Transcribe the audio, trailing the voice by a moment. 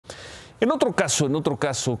En otro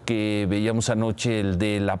caso que veíamos anoche, el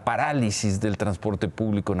de la parálisis del transporte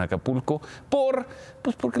público en Acapulco,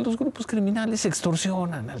 porque los grupos criminales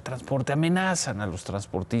extorsionan al transporte, amenazan a los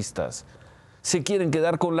transportistas. Se quieren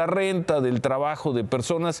quedar con la renta del trabajo de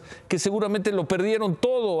personas que seguramente lo perdieron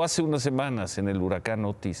todo hace unas semanas en el huracán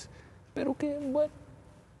Otis. Pero que, bueno,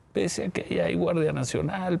 pese a que hay Guardia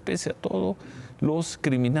Nacional, pese a todo, los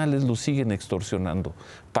criminales los siguen extorsionando.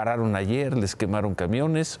 Pararon ayer, les quemaron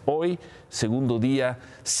camiones. Hoy, segundo día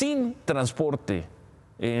sin transporte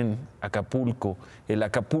en Acapulco, el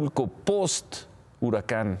Acapulco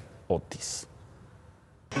post-huracán Otis.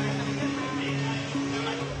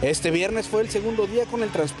 Este viernes fue el segundo día con el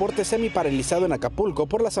transporte semi-paralizado en Acapulco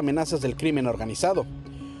por las amenazas del crimen organizado.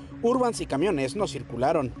 Urvans y camiones no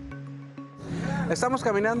circularon. Estamos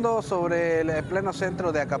caminando sobre el pleno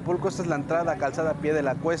centro de Acapulco. Esta es la entrada a Calzada Pie de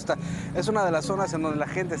la Cuesta. Es una de las zonas en donde la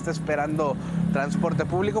gente está esperando transporte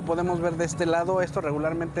público. Podemos ver de este lado, esto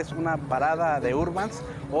regularmente es una parada de Urvans.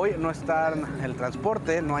 Hoy no está el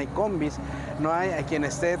transporte, no hay combis, no hay quien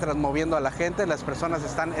esté transmoviendo a la gente. Las personas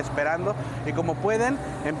están esperando y como pueden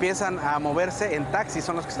empiezan a moverse en taxis.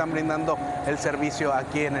 Son los que están brindando el servicio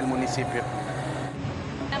aquí en el municipio.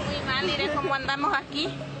 Está muy mal, mire cómo andamos aquí.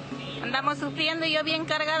 Andamos sufriendo y yo bien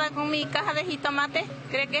cargada con mi caja de jitomate.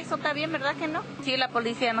 ¿Cree que eso está bien, verdad que no? Sí, la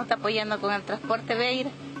policía nos está apoyando con el transporte, ve a ir.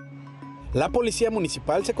 La policía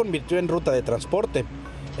municipal se convirtió en ruta de transporte.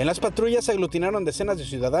 En las patrullas se aglutinaron decenas de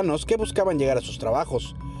ciudadanos que buscaban llegar a sus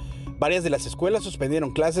trabajos. Varias de las escuelas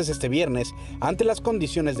suspendieron clases este viernes ante las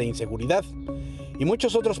condiciones de inseguridad. Y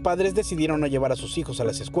muchos otros padres decidieron no llevar a sus hijos a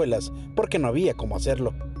las escuelas porque no había cómo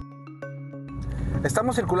hacerlo.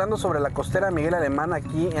 Estamos circulando sobre la costera Miguel Alemán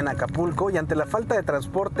aquí en Acapulco y ante la falta de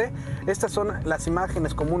transporte, estas son las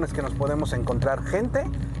imágenes comunes que nos podemos encontrar. Gente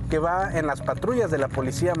que va en las patrullas de la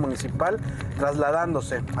policía municipal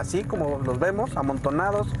trasladándose, así como los vemos,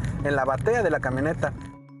 amontonados en la batea de la camioneta.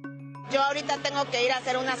 Yo ahorita tengo que ir a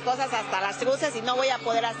hacer unas cosas hasta las cruces y no voy a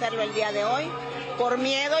poder hacerlo el día de hoy por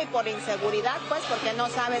miedo y por inseguridad, pues porque no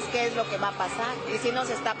sabes qué es lo que va a pasar y si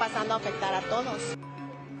nos está pasando a afectar a todos.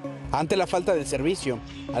 Ante la falta del servicio,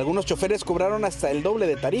 algunos choferes cobraron hasta el doble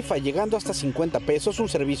de tarifa, llegando hasta 50 pesos un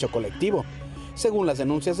servicio colectivo, según las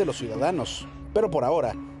denuncias de los ciudadanos. Pero por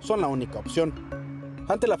ahora, son la única opción.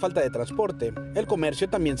 Ante la falta de transporte, el comercio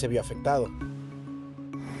también se vio afectado.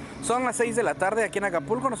 Son las 6 de la tarde aquí en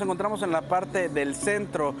Acapulco, nos encontramos en la parte del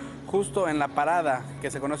centro, justo en la parada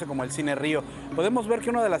que se conoce como el Cine Río. Podemos ver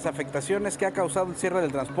que una de las afectaciones que ha causado el cierre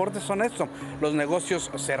del transporte son los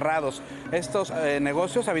negocios cerrados. Estos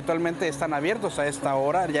negocios habitualmente están abiertos a esta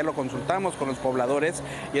hora, ya lo consultamos con los pobladores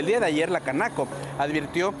y el día de ayer la Canaco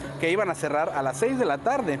advirtió que iban a cerrar a las 6 de la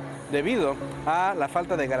tarde debido a la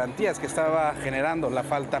falta de garantías que estaba generando la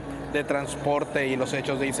falta de transporte y los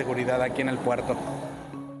hechos de inseguridad aquí en el puerto.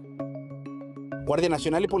 Guardia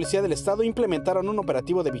Nacional y Policía del Estado implementaron un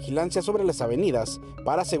operativo de vigilancia sobre las avenidas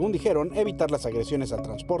para, según dijeron, evitar las agresiones al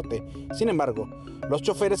transporte. Sin embargo, los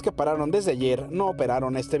choferes que pararon desde ayer no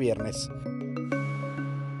operaron este viernes.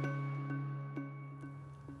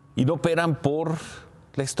 Y no operan por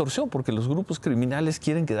la extorsión, porque los grupos criminales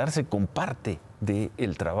quieren quedarse con parte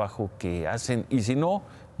del trabajo que hacen y si no,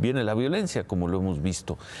 viene la violencia, como lo hemos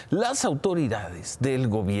visto. Las autoridades del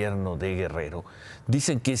gobierno de Guerrero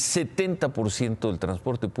dicen que 70% del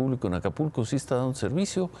transporte público en Acapulco sí está dando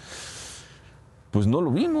servicio. Pues no lo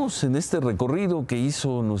vimos en este recorrido que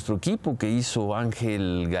hizo nuestro equipo, que hizo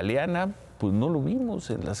Ángel Galeana, pues no lo vimos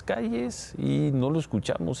en las calles y no lo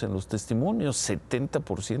escuchamos en los testimonios,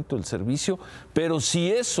 70% del servicio. Pero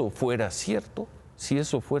si eso fuera cierto, si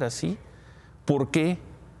eso fuera así, ¿por qué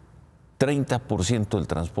 30% del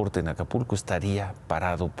transporte en Acapulco estaría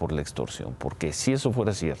parado por la extorsión? Porque si eso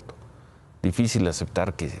fuera cierto, difícil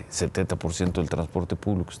aceptar que 70% del transporte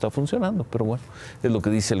público está funcionando, pero bueno, es lo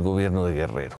que dice el gobierno de Guerrero.